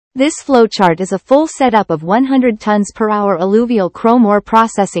This flowchart is a full setup of 100 tons per hour alluvial chrome ore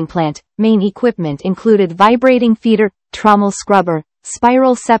processing plant. Main equipment included vibrating feeder, trommel scrubber,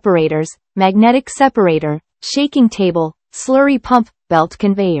 spiral separators, magnetic separator, shaking table, slurry pump, belt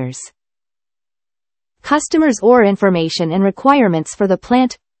conveyors. Customers' ore information and requirements for the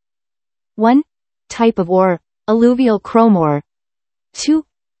plant. 1. Type of ore, alluvial chrome ore. 2.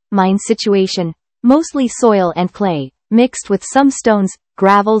 Mine situation, mostly soil and clay, mixed with some stones,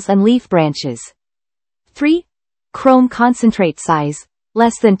 gravels and leaf branches. 3. Chrome concentrate size,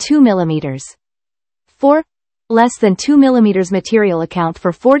 less than 2 mm. 4. Less than 2 mm material account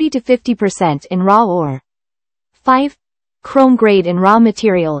for 40 to 50% in raw ore. 5. Chrome grade in raw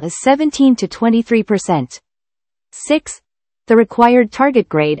material is 17 to 23%. 6. The required target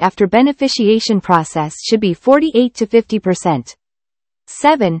grade after beneficiation process should be 48 to 50%.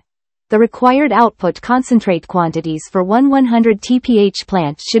 7. The required output concentrate quantities for 100 TPH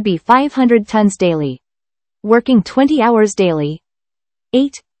plant should be 500 tons daily. Working 20 hours daily.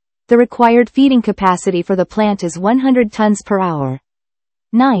 8. The required feeding capacity for the plant is 100 tons per hour.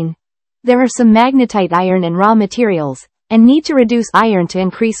 9. There are some magnetite iron in raw materials, and need to reduce iron to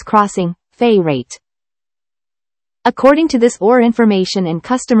increase crossing, Fe rate. According to this ore information and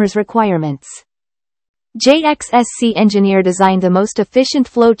customers' requirements, JXSC engineer designed the most efficient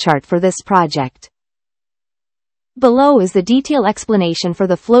flowchart for this project. Below is the detailed explanation for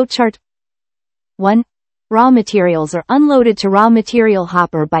the flowchart. 1. Raw materials are unloaded to raw material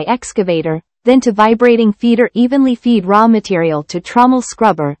hopper by excavator, then to vibrating feeder evenly feed raw material to trommel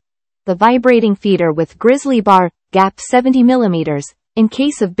scrubber. The vibrating feeder with grizzly bar, gap 70 mm, in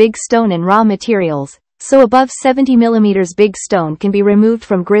case of big stone and raw materials, so above 70 mm big stone can be removed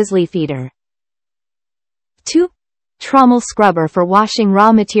from grizzly feeder. 2. Trommel scrubber for washing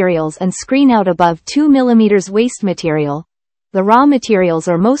raw materials and screen out above 2 mm waste material. The raw materials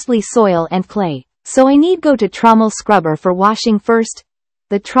are mostly soil and clay, so I need go to trommel scrubber for washing first.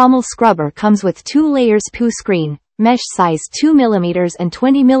 The trommel scrubber comes with 2 layers poo screen, mesh size 2 mm and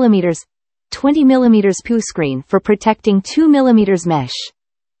 20 mm. 20 mm poo screen for protecting 2 mm mesh.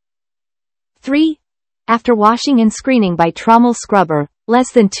 3. After washing and screening by trommel scrubber,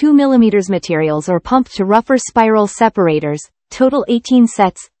 less than 2 mm materials are pumped to rougher spiral separators, total 18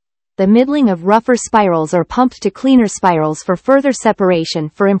 sets. The middling of rougher spirals are pumped to cleaner spirals for further separation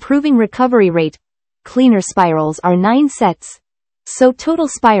for improving recovery rate. Cleaner spirals are 9 sets. So total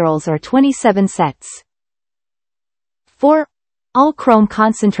spirals are 27 sets. 4. All chrome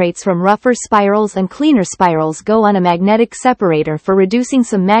concentrates from rougher spirals and cleaner spirals go on a magnetic separator for reducing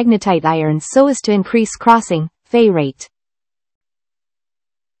some magnetite iron so as to increase crossing, Fe rate.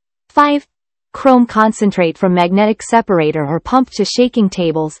 5. Chrome concentrate from magnetic separator are pumped to shaking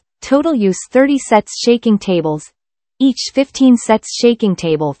tables, total use 30 sets shaking tables, each 15 sets shaking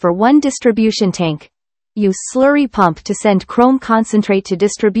table for 1 distribution tank. Use slurry pump to send chrome concentrate to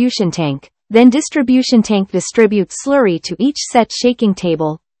distribution tank. Then distribution tank distributes slurry to each set shaking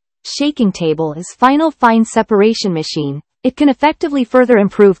table. Shaking table is final fine separation machine. It can effectively further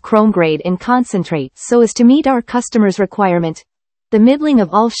improve chrome grade in concentrate so as to meet our customer's requirement. The middling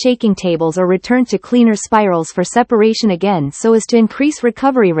of all shaking tables are returned to cleaner spirals for separation again so as to increase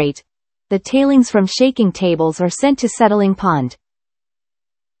recovery rate. The tailings from shaking tables are sent to settling pond.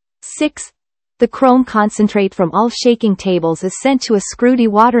 6. The chrome concentrate from all shaking tables is sent to a screw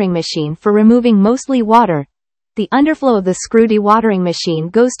dewatering machine for removing mostly water. The underflow of the screw dewatering machine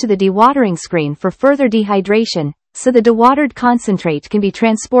goes to the dewatering screen for further dehydration, so the dewatered concentrate can be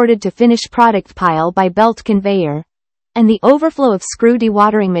transported to finished product pile by belt conveyor. And the overflow of screw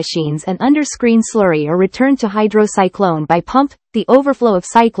dewatering machines and underscreen slurry are returned to hydrocyclone by pump. The overflow of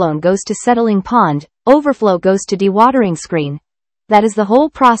cyclone goes to settling pond, overflow goes to dewatering screen. That is the whole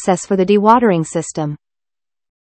process for the dewatering system.